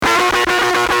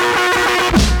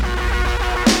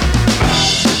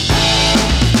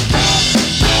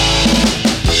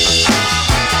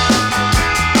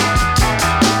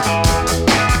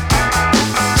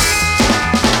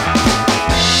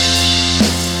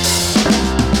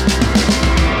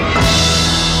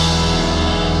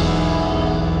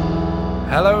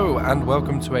and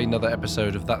welcome to another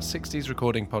episode of That 60s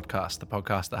Recording Podcast, the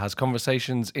podcast that has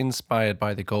conversations inspired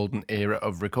by the golden era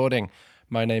of recording.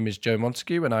 My name is Joe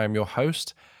Montague and I am your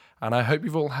host, and I hope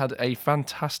you've all had a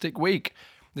fantastic week.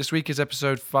 This week is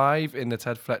episode 5 in the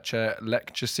Ted Fletcher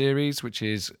lecture series, which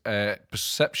is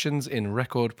Perceptions in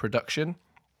Record Production.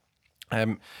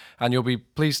 And you'll be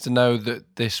pleased to know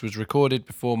that this was recorded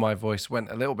before my voice went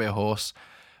a little bit hoarse.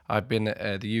 I've been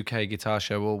at the UK Guitar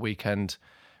Show all weekend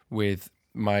with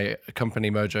my company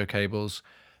Mojo Cables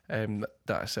that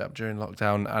I set up during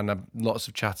lockdown, and lots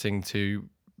of chatting to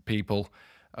people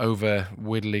over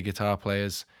widdly guitar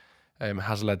players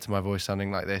has led to my voice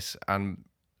sounding like this, and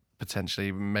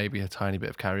potentially maybe a tiny bit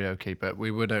of karaoke, but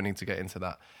we don't need to get into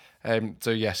that.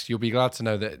 So yes, you'll be glad to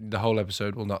know that the whole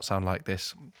episode will not sound like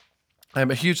this.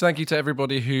 A huge thank you to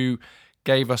everybody who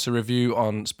gave us a review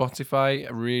on Spotify.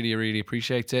 I really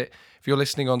appreciate it. If you're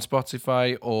listening on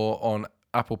Spotify or on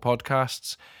Apple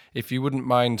Podcasts, if you wouldn't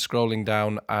mind scrolling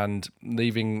down and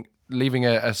leaving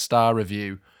a star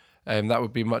review, that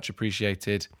would be much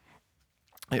appreciated.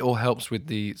 It all helps with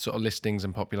the sort of listings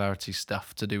and popularity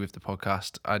stuff to do with the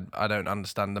podcast. I don't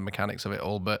understand the mechanics of it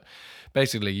all, but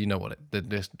basically, you know what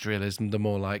the drill is. The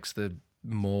more likes, the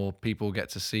more people get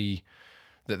to see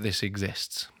that this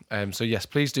exists. So yes,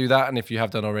 please do that. And if you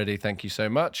have done already, thank you so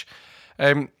much.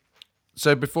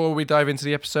 So before we dive into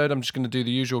the episode, I'm just going to do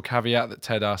the usual caveat that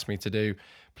Ted asked me to do.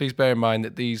 Please bear in mind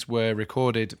that these were written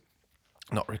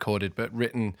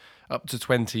up to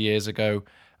 20 years ago.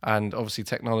 And obviously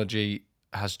technology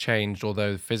has changed,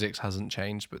 although physics hasn't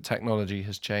changed, but technology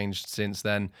has changed since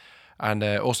then. And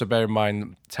also bear in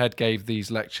mind, Ted gave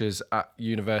these lectures at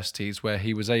universities where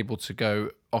he was able to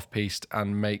go off-piste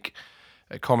and make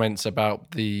comments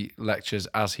about the lectures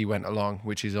as he went along,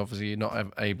 which is obviously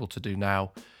not able to do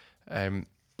now.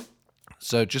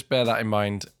 So just bear that in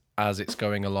mind as it's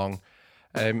going along.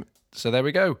 So there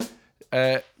we go.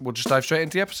 We'll just dive straight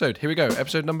into the episode. Here we go.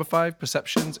 Episode number 5,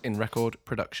 Perceptions in Record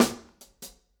Production.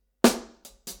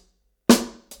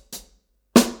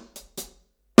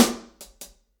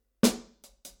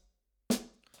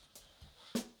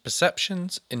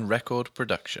 Perceptions in Record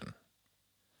Production.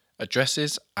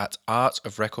 Addresses at Art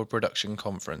of Record Production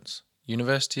Conference,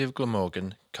 University of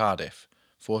Glamorgan, Cardiff,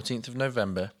 14th of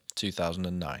November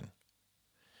 2009.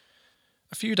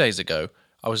 A few days ago,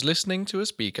 I was listening to a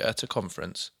speaker at a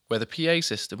conference where the PA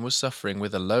system was suffering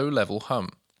with a low-level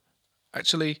hum.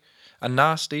 Actually, a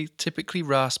nasty, typically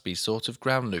raspy sort of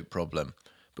ground loop problem,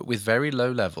 but with very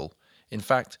low level, in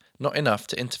fact, not enough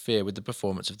to interfere with the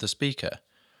performance of the speaker.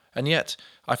 And yet,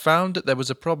 I found that there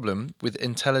was a problem with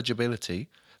intelligibility.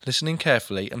 Listening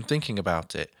carefully and thinking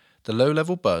about it, the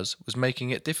low-level buzz was making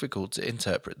it difficult to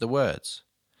interpret the words.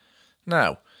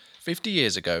 Now, 50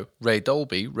 years ago, Ray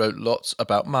Dolby wrote lots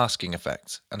about masking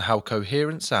effects and how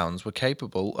coherent sounds were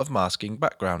capable of masking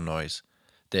background noise.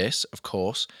 This, of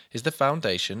course, is the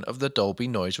foundation of the Dolby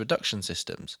noise reduction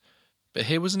systems. But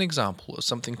here was an example of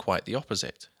something quite the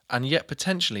opposite, and yet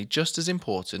potentially just as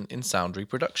important in sound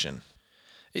reproduction.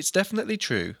 It's definitely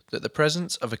true that the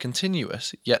presence of a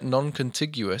continuous, yet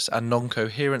non-contiguous and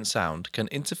non-coherent sound can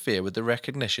interfere with the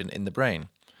recognition in the brain,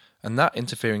 and that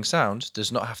interfering sound does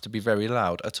not have to be very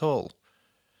loud at all.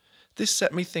 This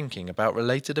set me thinking about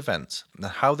related events and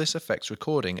how this affects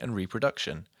recording and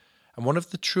reproduction, and one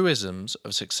of the truisms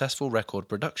of successful record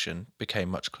production became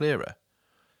much clearer.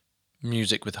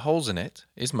 Music with holes in it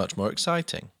is much more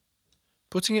exciting.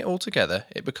 Putting it all together,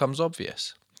 it becomes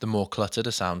obvious. The more cluttered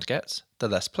a sound gets, the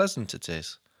less pleasant it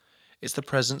is. It's the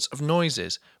presence of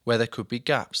noises where there could be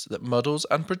gaps that muddles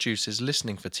and produces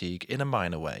listening fatigue in a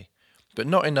minor way, but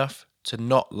not enough to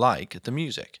not like the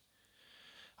music.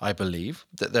 I believe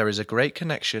that there is a great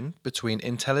connection between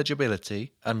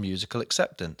intelligibility and musical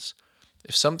acceptance.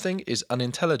 If something is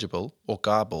unintelligible or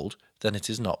garbled, then it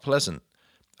is not pleasant,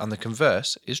 and the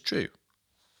converse is true.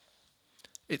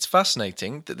 It's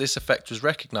fascinating that this effect was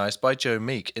recognised by Joe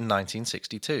Meek in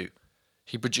 1962.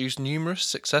 He produced numerous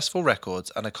successful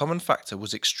records, and a common factor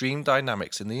was extreme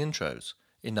dynamics in the intros,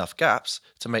 enough gaps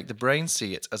to make the brain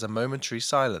see it as a momentary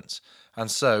silence, and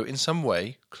so in some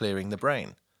way clearing the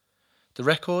brain. The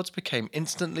records became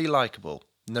instantly likeable,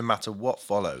 no matter what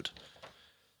followed.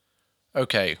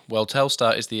 Okay, well,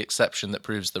 Telstar is the exception that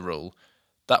proves the rule.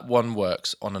 That one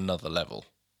works on another level.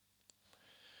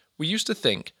 We used to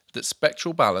think that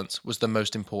spectral balance was the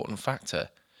most important factor.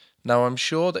 Now I'm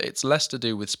sure that it's less to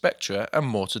do with spectra and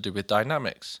more to do with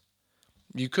dynamics.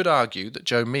 You could argue that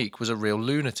Joe Meek was a real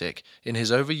lunatic in his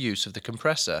overuse of the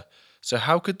compressor, so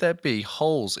how could there be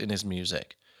holes in his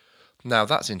music? Now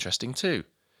that's interesting too.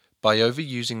 By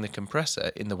overusing the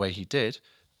compressor in the way he did,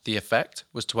 the effect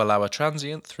was to allow a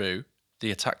transient through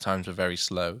the attack times were very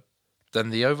slow, then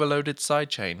the overloaded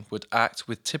sidechain would act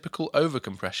with typical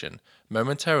overcompression,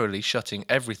 momentarily shutting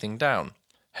everything down,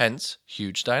 hence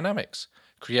huge dynamics,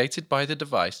 created by the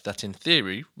device that in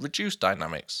theory reduced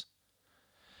dynamics.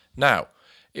 Now,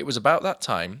 it was about that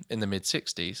time, in the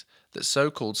mid-60s, that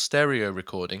so-called stereo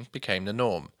recording became the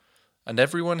norm, and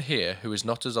everyone here who is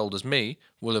not as old as me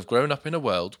will have grown up in a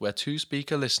world where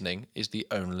two-speaker listening is the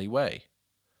only way.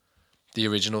 The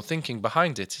original thinking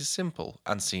behind it is simple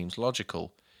and seems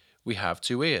logical. We have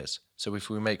two ears, so if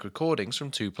we make recordings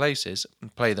from two places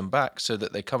and play them back so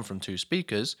that they come from two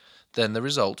speakers, then the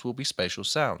result will be spatial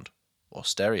sound, or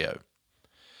stereo.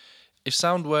 If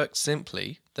sound works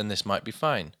simply, then this might be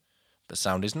fine, but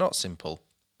sound is not simple,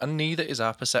 and neither is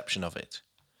our perception of it.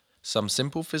 Some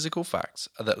simple physical facts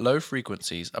are that low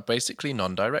frequencies are basically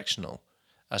non-directional.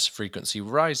 As frequency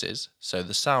rises, so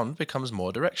the sound becomes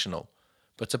more directional,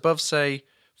 but above, say,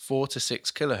 4 to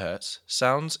 6 kHz,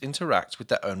 sounds interact with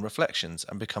their own reflections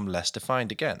and become less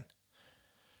defined again.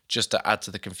 Just to add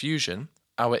to the confusion,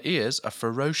 our ears are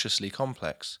ferociously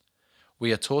complex.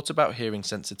 We are taught about hearing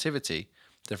sensitivity,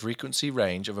 the frequency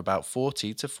range of about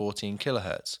 40 to 14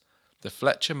 kHz, the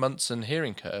Fletcher-Munson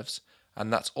hearing curves,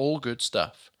 and that's all good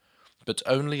stuff, but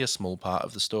only a small part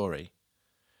of the story.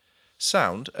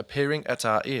 Sound appearing at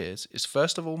our ears is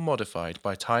first of all modified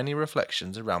by tiny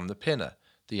reflections around the pinna,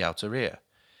 the outer ear.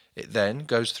 It then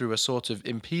goes through a sort of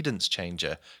impedance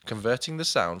changer, converting the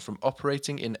sound from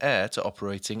operating in air to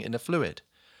operating in a fluid.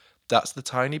 That's the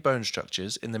tiny bone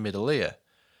structures in the middle ear.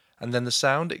 And then the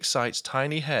sound excites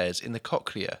tiny hairs in the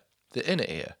cochlea, the inner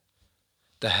ear.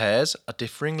 The hairs are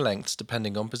differing lengths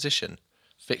depending on position,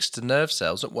 fixed to nerve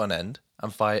cells at one end,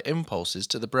 and fire impulses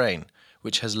to the brain,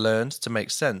 which has learned to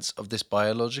make sense of this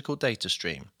biological data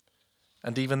stream.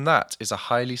 And even that is a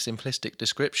highly simplistic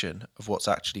description of what's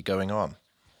actually going on.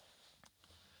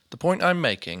 The point I'm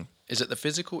making is that the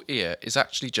physical ear is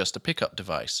actually just a pickup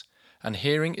device, and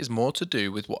hearing is more to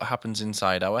do with what happens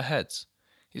inside our heads.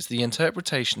 It's the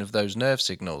interpretation of those nerve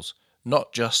signals,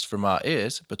 not just from our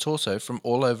ears, but also from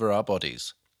all over our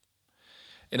bodies.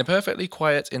 In a perfectly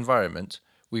quiet environment,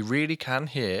 we really can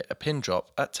hear a pin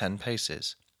drop at 10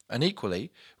 paces, and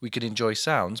equally, we can enjoy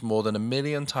sounds more than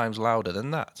 1,000,000 times louder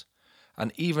than that.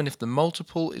 And even if the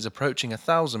multiple is approaching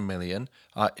 1,000 million,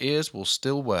 our ears will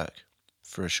still work,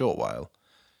 for a short while.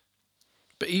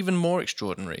 But even more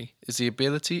extraordinary is the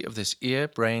ability of this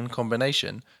ear-brain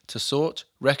combination to sort,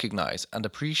 recognize, and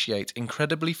appreciate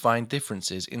incredibly fine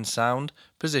differences in sound,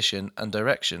 position and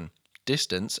direction,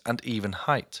 distance, and even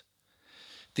height.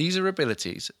 These are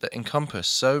abilities that encompass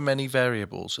so many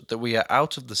variables that we are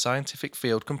out of the scientific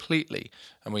field completely,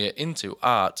 and we are into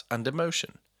art and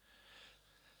emotion.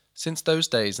 Since those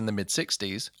days in the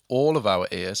mid-60s, all of our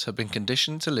ears have been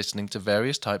conditioned to listening to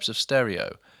various types of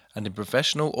stereo, and in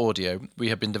professional audio we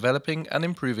have been developing and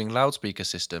improving loudspeaker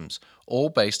systems, all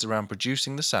based around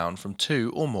producing the sound from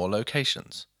two or more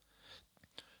locations.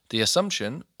 The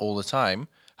assumption, all the time,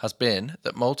 has been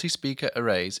that multi-speaker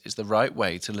arrays is the right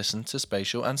way to listen to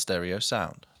spatial and stereo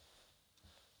sound.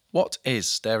 What is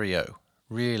stereo,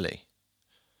 really?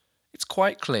 It's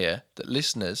quite clear that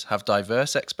listeners have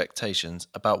diverse expectations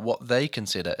about what they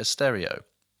consider as stereo,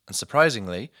 and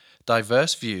surprisingly,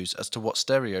 diverse views as to what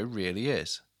stereo really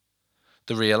is.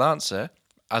 The real answer,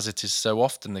 as it is so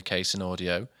often the case in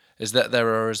audio, is that there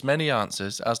are as many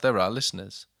answers as there are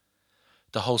listeners.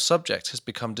 The whole subject has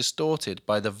become distorted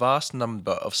by the vast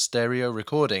number of stereo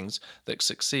recordings that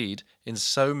succeed in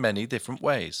so many different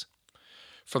ways.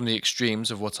 From the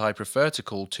extremes of what I prefer to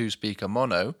call two-speaker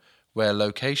mono, where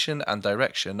location and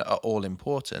direction are all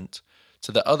important,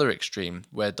 to the other extreme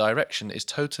where direction is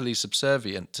totally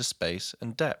subservient to space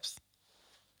and depth.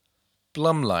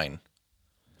 Blumlein.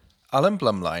 Alan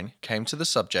Blumlein came to the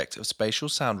subject of spatial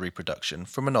sound reproduction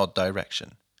from an odd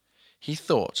direction. He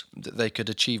thought that they could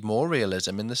achieve more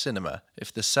realism in the cinema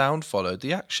if the sound followed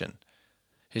the action.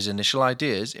 His initial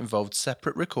ideas involved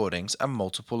separate recordings and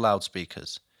multiple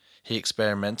loudspeakers. He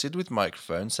experimented with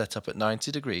microphones set up at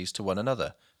 90 degrees to one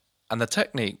another, and the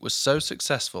technique was so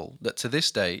successful that to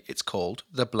this day it's called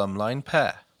the Blumlein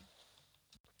pair.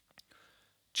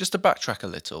 Just to backtrack a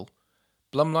little,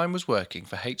 Blumlein was working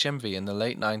for HMV in the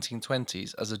late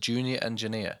 1920s as a junior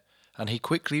engineer, and he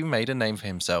quickly made a name for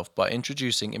himself by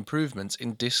introducing improvements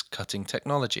in disc cutting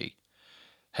technology.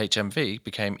 HMV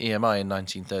became EMI in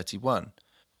 1931,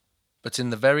 but in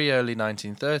the very early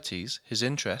 1930s his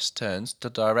interest turned to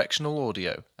directional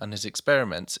audio and his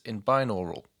experiments in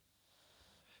binaural.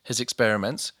 His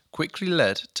experiments quickly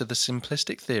led to the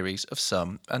simplistic theories of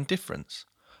sum and difference,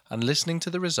 and listening to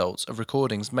the results of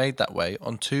recordings made that way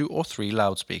on 2 or 3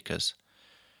 loudspeakers.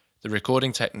 The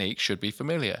recording technique should be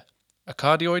familiar. A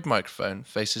cardioid microphone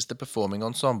faces the performing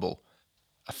ensemble.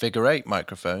 A figure 8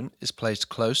 microphone is placed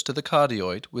close to the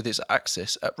cardioid with its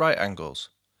axis at right angles.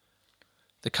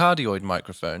 The cardioid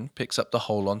microphone picks up the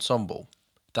whole ensemble,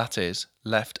 that is,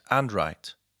 left and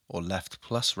right, or left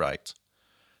plus right.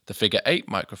 The figure 8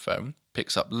 microphone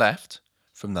picks up left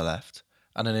from the left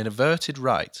and an inverted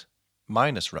right,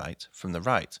 minus right, from the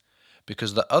right,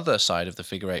 because the other side of the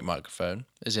figure 8 microphone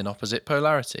is in opposite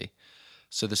polarity,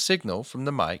 so the signal from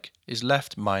the mic is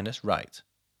left minus right.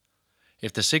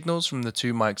 If the signals from the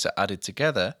two mics are added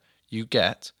together, you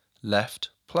get left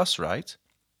plus right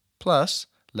plus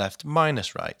left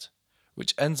minus right,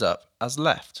 which ends up as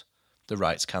left. The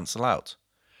rights cancel out.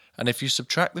 And if you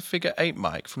subtract the figure 8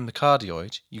 mic from the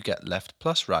cardioid, you get left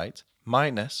plus right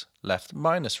minus left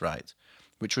minus right,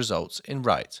 which results in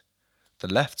right. The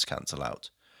lefts cancel out.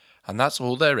 And that's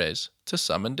all there is to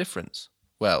sum and difference.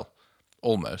 Well,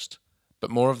 almost, but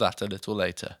more of that a little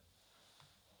later.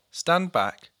 Stand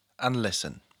back and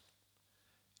listen.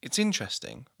 It's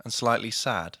interesting and slightly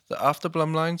sad that after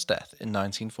Blumlein's death in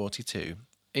 1942,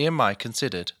 EMI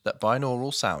considered that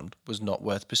binaural sound was not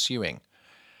worth pursuing,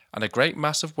 and a great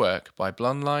mass of work by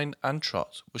Blumlein and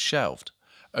Trott was shelved,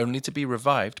 only to be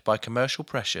revived by commercial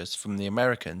pressures from the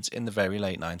Americans in the very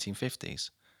late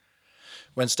 1950s.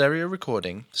 When stereo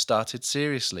recording started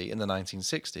seriously in the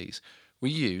 1960s, we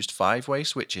used 5-way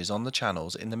switches on the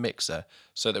channels in the mixer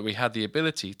so that we had the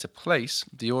ability to place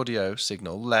the audio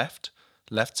signal left,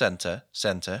 left center,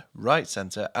 center,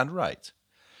 and right.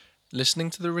 Listening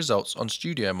to the results on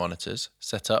studio monitors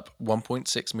set up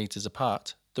 1.6 meters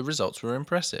apart, the results were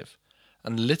impressive,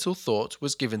 and little thought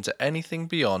was given to anything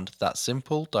beyond that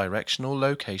simple directional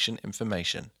location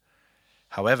information.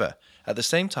 However, at the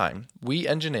same time, we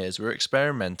engineers were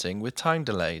experimenting with time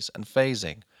delays and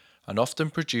phasing, and often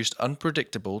produced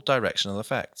unpredictable directional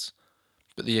effects.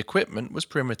 But the equipment was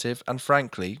primitive, and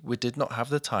frankly, we did not have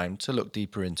the time to look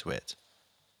deeper into it.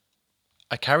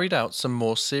 I carried out some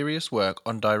more serious work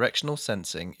on directional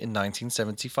sensing in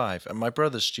 1975 at my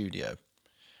brother's studio.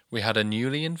 We had a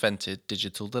newly invented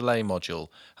digital delay module,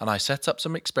 and I set up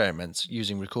some experiments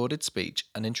using recorded speech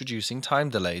and introducing time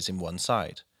delays in one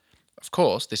side. Of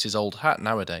course, this is old hat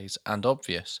nowadays and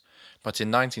obvious, but in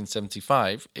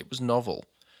 1975 it was novel.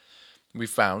 We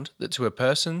found that to a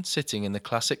person sitting in the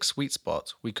classic sweet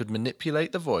spot, we could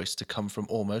manipulate the voice to come from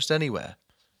almost anywhere,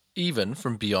 even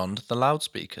from beyond the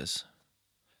loudspeakers.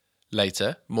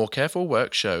 Later, more careful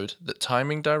work showed that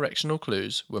timing directional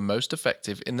clues were most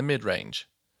effective in the mid-range.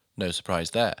 No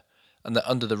surprise there, and that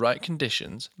under the right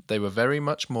conditions they were very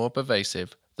much more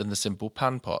pervasive than the simple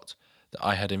pan-pot that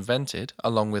I had invented,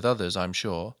 along with others I'm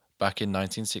sure, back in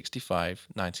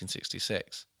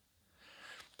 1965-1966.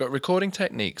 But recording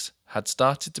techniques had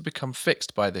started to become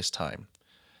fixed by this time.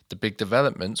 The big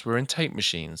developments were in tape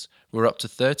machines, where up to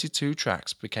 32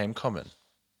 tracks became common.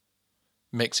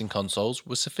 Mixing consoles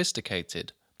were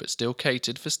sophisticated, but still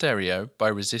catered for stereo by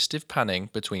resistive panning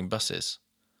between buses.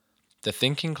 The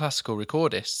thinking classical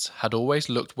recordists had always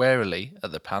looked warily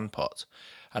at the pan-pot,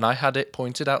 and I had it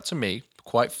pointed out to me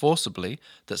quite forcibly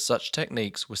that such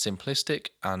techniques were simplistic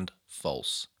and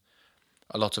false.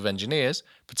 A lot of engineers,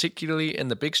 particularly in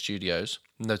the big studios,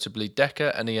 notably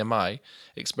Decca and EMI,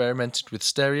 experimented with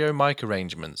stereo mic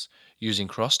arrangements, using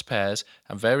crossed pairs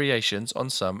and variations on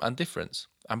sum and difference,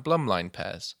 and Blumlein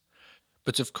pairs.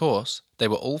 But of course, they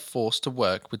were all forced to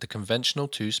work with the conventional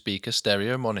two-speaker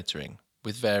stereo monitoring,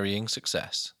 with varying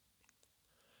success.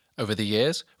 Over the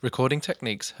years, recording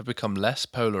techniques have become less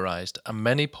polarized, and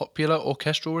many popular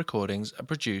orchestral recordings are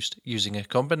produced using a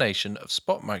combination of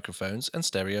spot microphones and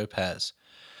stereo pairs.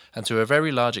 And to a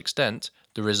very large extent,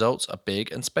 the results are big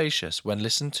and spacious when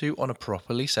listened to on a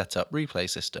properly set up replay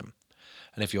system,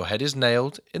 and if your head is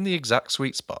nailed in the exact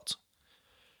sweet spot.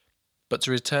 But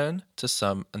to return to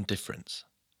sum and difference.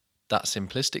 That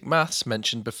simplistic maths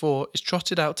mentioned before is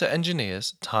trotted out to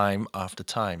engineers time after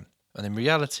time, and in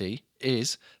reality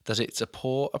is that it's a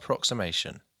poor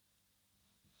approximation.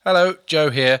 Hello, Joe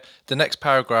here. The next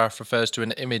paragraph refers to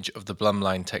an image of the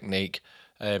Blumlein technique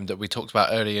that we talked about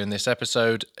earlier in this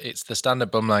episode. It's the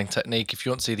standard Blumlein technique. If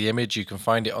you want to see the image, you can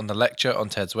find it on the lecture on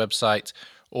Ted's website,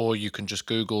 or you can just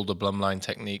Google the Blumlein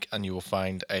technique and you will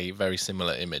find a very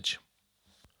similar image.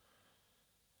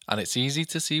 And it's easy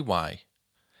to see why.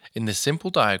 In this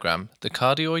simple diagram, the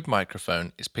cardioid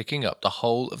microphone is picking up the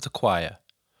whole of the choir.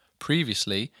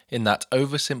 Previously, in that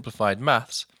oversimplified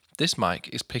maths, this mic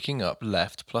is picking up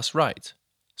left plus right.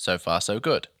 So far so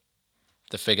good.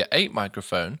 The figure 8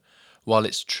 microphone, while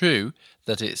it's true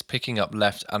that it's picking up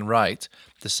left and right,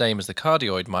 the same as the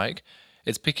cardioid mic,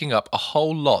 it's picking up a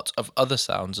whole lot of other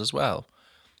sounds as well.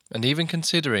 And even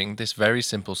considering this very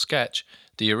simple sketch,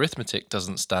 the arithmetic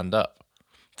doesn't stand up.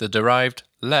 The derived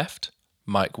left,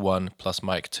 mic 1 plus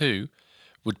mic 2,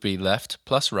 would be left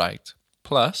plus right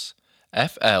plus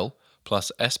FL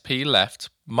plus SP left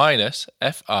minus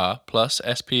FR plus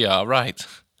SPR right.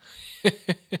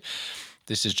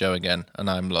 This is Joe again, and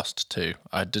I'm lost too.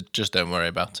 Just don't worry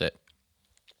about it.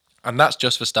 And that's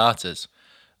just for starters,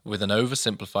 with an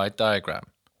oversimplified diagram.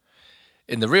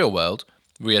 In the real world,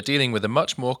 we are dealing with a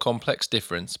much more complex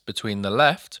difference between the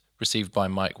left, received by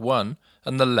mic 1,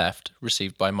 and the left,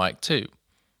 received by mic 2.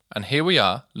 And here we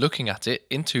are, looking at it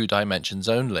in 2 dimensions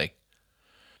only.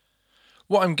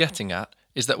 What I'm getting at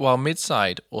is that while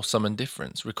mid-side or sum and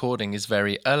difference recording is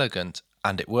very elegant,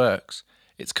 and it works,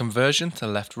 its conversion to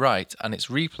left-right and its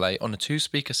replay on a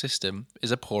 2-speaker system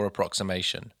is a poor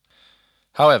approximation.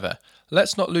 However,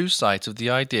 let's not lose sight of the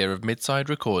idea of mid-side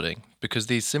recording, because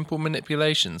these simple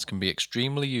manipulations can be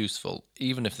extremely useful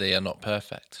even if they are not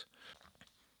perfect.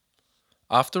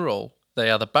 After all, they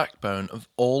are the backbone of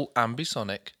all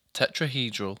ambisonic,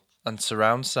 tetrahedral and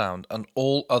surround sound and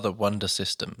all other wonder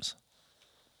systems.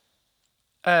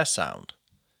 Air sound.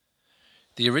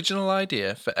 The original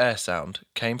idea for air sound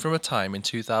came from a time in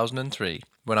 2003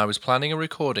 when I was planning a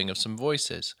recording of some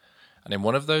voices, and in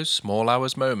one of those small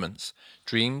hours moments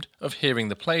dreamed of hearing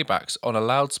the playbacks on a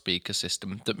loudspeaker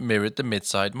system that mirrored the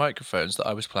mid-side microphones that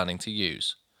I was planning to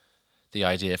use. The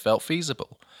idea felt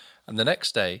feasible, and the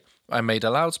next day I made a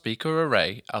loudspeaker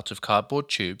array out of cardboard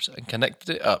tubes and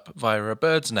connected it up via a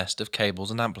bird's nest of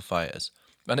cables and amplifiers,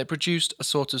 and it produced a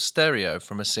sort of stereo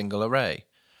from a single array.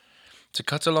 To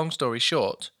cut a long story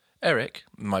short, Eric,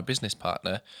 my business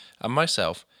partner, and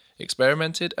myself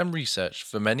experimented and researched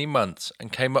for many months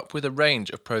and came up with a range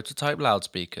of prototype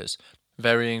loudspeakers,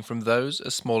 varying from those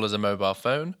as small as a mobile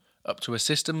phone up to a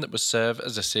system that would serve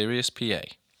as a serious PA.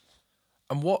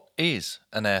 And what is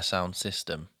an air sound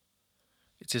system?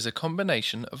 It is a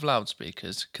combination of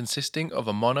loudspeakers consisting of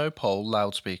a monopole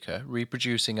loudspeaker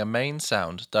reproducing a main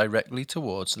sound directly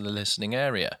towards the listening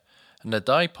area, and a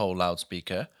dipole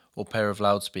loudspeaker or pair of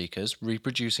loudspeakers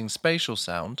reproducing spatial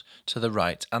sound to the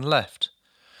right and left.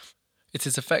 It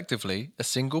is effectively a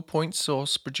single point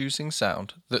source producing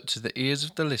sound that to the ears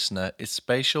of the listener is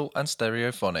spatial and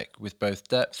stereophonic with both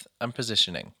depth and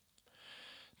positioning.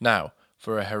 Now,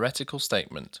 for a heretical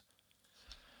statement.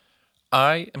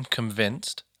 I am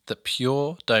convinced that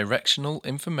pure directional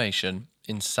information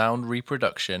in sound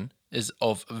reproduction is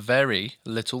of very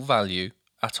little value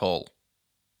at all.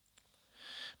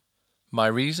 My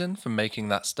reason for making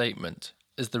that statement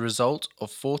is the result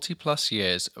of 40 plus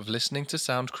years of listening to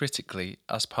sound critically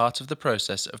as part of the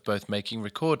process of both making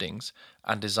recordings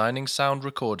and designing sound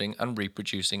recording and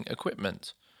reproducing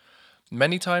equipment.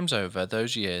 Many times over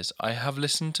those years I have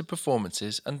listened to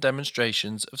performances and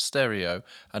demonstrations of stereo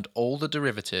and all the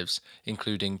derivatives,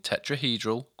 including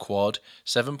tetrahedral, quad,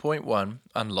 7.1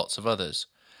 and lots of others.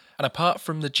 And apart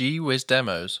from the gee-whiz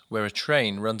demos where a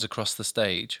train runs across the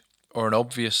stage, or an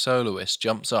obvious soloist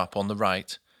jumps up on the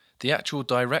right, the actual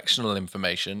directional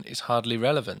information is hardly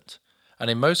relevant, and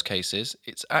in most cases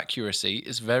its accuracy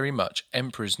is very much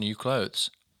emperor's new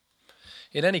clothes.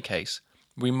 In any case,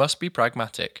 we must be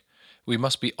pragmatic. We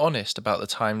must be honest about the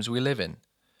times we live in.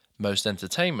 Most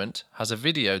entertainment has a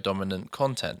video-dominant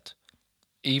content.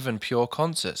 Even pure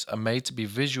concerts are made to be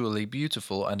visually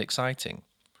beautiful and exciting.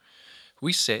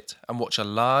 We sit and watch a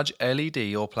large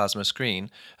LED or plasma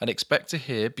screen and expect to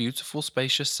hear beautiful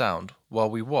spacious sound while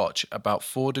we watch about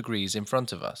 4 degrees in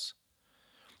front of us.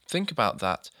 Think about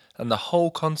that, and the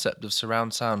whole concept of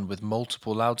surround sound with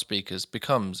multiple loudspeakers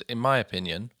becomes, in my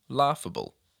opinion,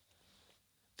 laughable.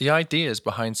 The ideas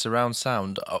behind surround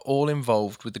sound are all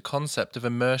involved with the concept of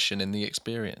immersion in the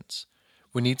experience.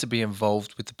 We need to be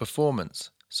involved with the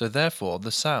performance, so therefore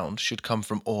the sound should come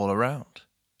from all around.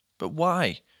 But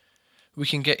why? We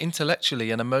can get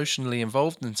intellectually and emotionally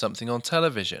involved in something on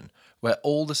television, where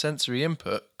all the sensory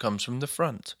input comes from the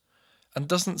front. And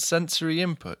doesn't sensory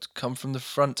input come from the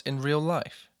front in real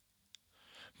life?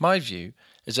 My view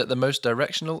is that the most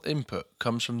directional input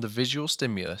comes from the visual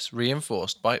stimulus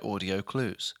reinforced by audio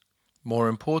clues. More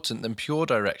important than pure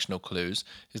directional clues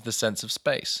is the sense of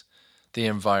space, the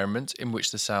environment in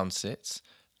which the sound sits,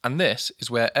 and this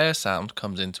is where air sound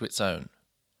comes into its own.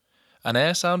 An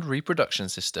air sound reproduction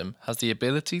system has the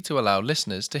ability to allow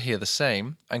listeners to hear the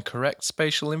same and correct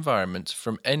spatial environment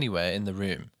from anywhere in the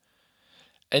room.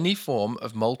 Any form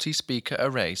of multi-speaker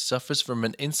array suffers from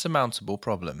an insurmountable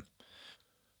problem.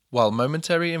 While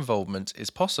momentary involvement is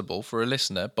possible for a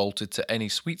listener bolted to any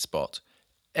sweet spot,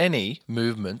 any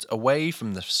movement away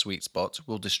from the sweet spot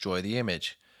will destroy the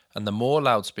image, and the more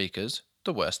loudspeakers,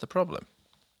 the worse the problem.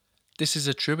 This is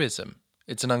a truism.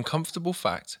 It's an uncomfortable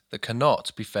fact that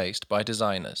cannot be faced by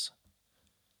designers.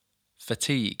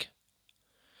 Fatigue.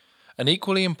 An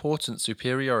equally important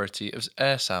superiority of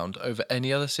air sound over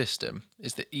any other system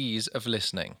is the ease of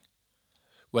listening.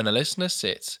 When a listener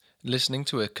sits listening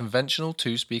to a conventional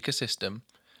two-speaker system,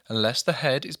 unless the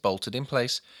head is bolted in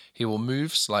place, he will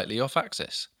move slightly off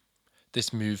axis.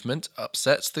 This movement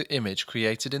upsets the image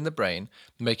created in the brain,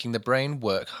 making the brain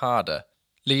work harder,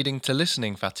 leading to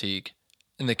listening fatigue.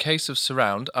 In the case of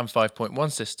surround and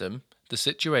 5.1 system, the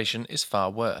situation is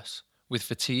far worse, with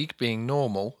fatigue being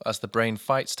normal as the brain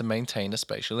fights to maintain a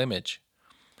spatial image.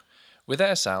 With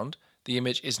air sound, the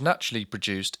image is naturally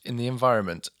produced in the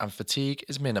environment and fatigue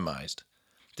is minimized.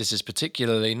 This is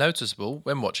particularly noticeable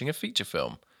when watching a feature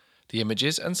film. The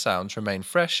images and sounds remain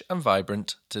fresh and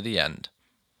vibrant to the end.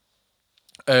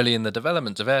 Early in the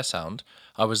development of air sound,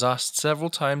 I was asked several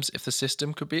times if the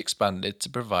system could be expanded to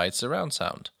provide surround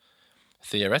sound.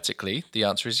 Theoretically, the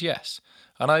answer is yes,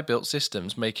 and I built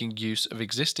systems making use of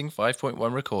existing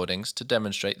 5.1 recordings to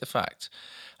demonstrate the fact,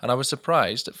 and I was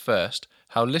surprised at first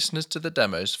how listeners to the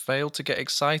demos failed to get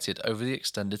excited over the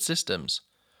extended systems.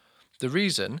 The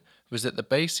reason was that the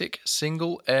basic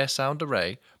single air sound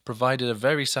array provided a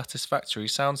very satisfactory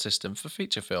sound system for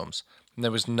feature films, and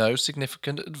there was no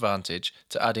significant advantage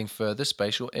to adding further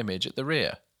spatial image at the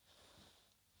rear.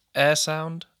 Air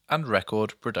sound and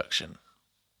record production.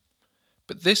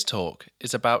 But this talk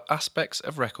is about aspects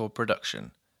of record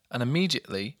production, and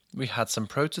immediately we had some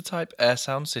prototype air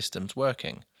sound systems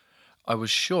working. I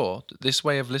was sure that this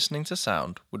way of listening to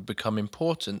sound would become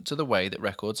important to the way that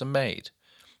records are made.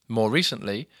 More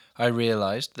recently, I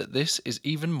realized that this is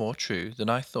even more true than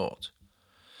I thought.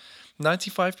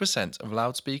 95% of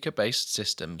loudspeaker-based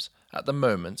systems at the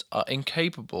moment are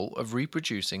incapable of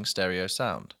reproducing stereo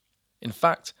sound. In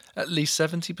fact, at least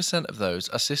 70% of those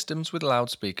are systems with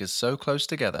loudspeakers so close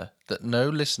together that no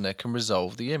listener can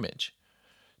resolve the image.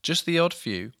 Just the odd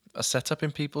few are set up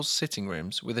in people's sitting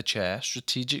rooms with a chair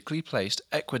strategically placed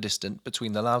equidistant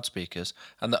between the loudspeakers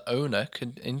and the owner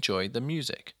can enjoy the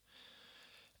music.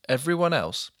 Everyone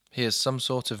else hears some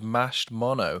sort of mashed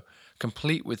mono,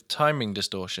 complete with timing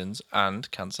distortions and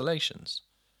cancellations.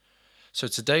 So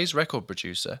today's record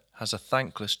producer has a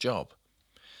thankless job.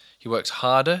 He works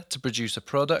harder to produce a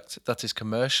product that is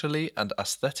commercially and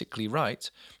aesthetically right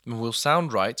and will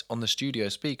sound right on the studio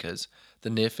speakers,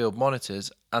 the near-field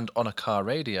monitors and on a car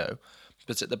radio,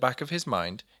 but at the back of his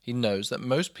mind he knows that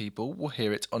most people will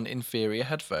hear it on inferior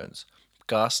headphones,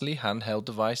 ghastly handheld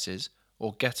devices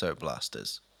or ghetto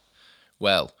blasters.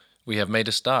 Well, we have made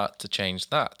a start to change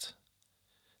that.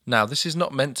 Now, this is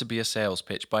not meant to be a sales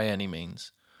pitch by any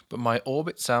means, but my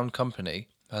Orbit Sound company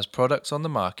has products on the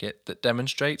market that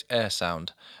demonstrate air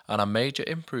sound and are major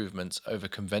improvements over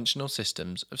conventional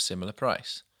systems of similar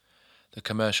price. The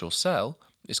commercial sell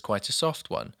is quite a soft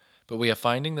one, but we are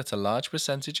finding that a large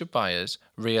percentage of buyers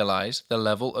realize the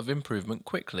level of improvement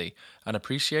quickly and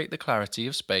appreciate the clarity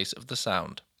of space of the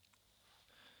sound.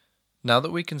 Now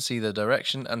that we can see the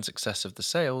direction and success of the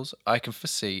sales, I can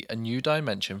foresee a new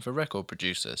dimension for record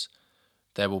producers.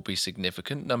 There will be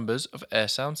significant numbers of air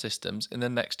sound systems in the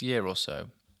next year or so.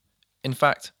 In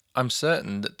fact, I'm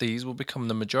certain that these will become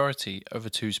the majority over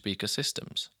two-speaker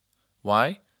systems.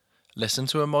 Why? Listen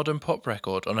to a modern pop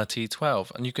record on a T12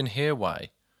 and you can hear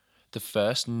why. The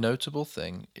first notable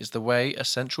thing is the way a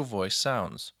central voice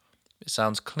sounds. It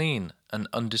sounds clean and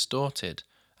undistorted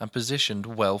and positioned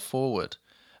well forward,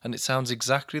 and it sounds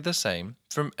exactly the same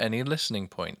from any listening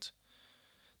point.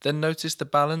 Then notice the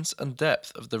balance and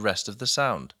depth of the rest of the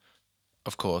sound.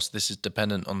 Of course, this is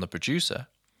dependent on the producer,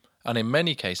 and in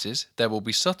many cases there will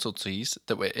be subtleties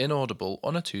that were inaudible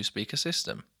on a two-speaker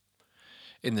system.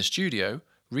 In the studio,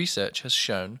 research has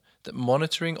shown that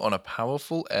monitoring on a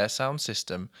powerful air sound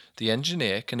system, the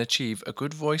engineer can achieve a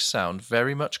good voice sound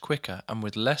very much quicker and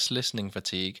with less listening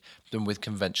fatigue than with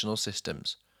conventional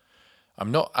systems. I'm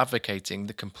not advocating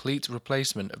the complete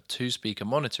replacement of two-speaker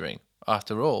monitoring.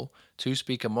 After all,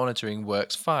 two-speaker monitoring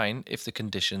works fine if the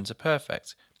conditions are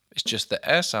perfect. It's just that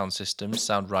air sound systems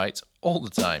sound right all the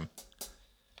time.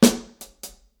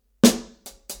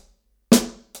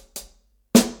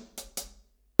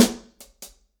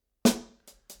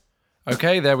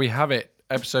 Okay, there we have it.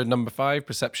 Episode number 5,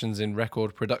 Perceptions in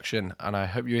Record Production, and I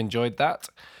hope you enjoyed that.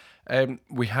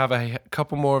 We have a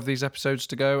couple more of these episodes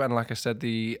to go, and like I said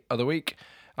the other week,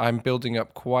 I'm building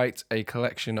up quite a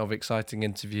collection of exciting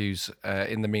interviews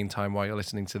in the meantime while you're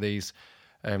listening to these.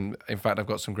 In fact, I've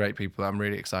got some great people that I'm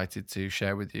really excited to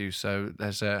share with you, so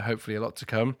there's hopefully a lot to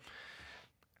come.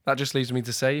 That just leaves me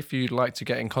to say, if you'd like to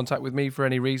get in contact with me for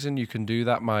any reason, you can do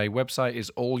that. My website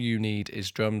is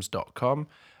allyouneedisdrums.com,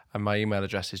 And my email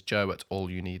address is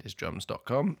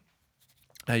joe@allyouneedisdrums.com.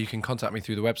 You can contact me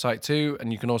through the website too,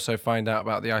 and you can also find out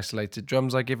about the isolated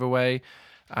drums I give away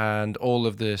and all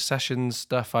of the sessions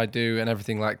stuff I do and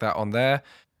everything like that on there.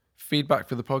 Feedback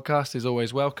for the podcast is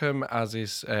always welcome, as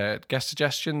is guest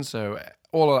suggestions, so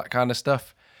all of that kind of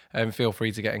stuff. Feel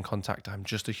free to get in contact. I'm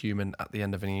just a human at the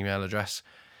end of an email address.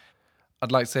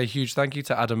 I'd like to say a huge thank you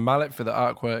to Adam Mallet for the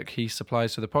artwork he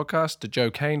supplies for the podcast, to Joe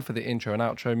Kane for the intro and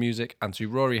outro music, and to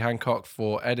Rory Hancock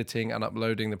for editing and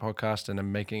uploading the podcast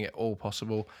and making it all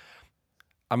possible.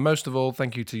 And most of all,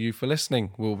 thank you to you for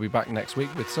listening. We'll be back next week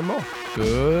with some more.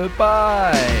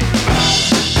 Goodbye.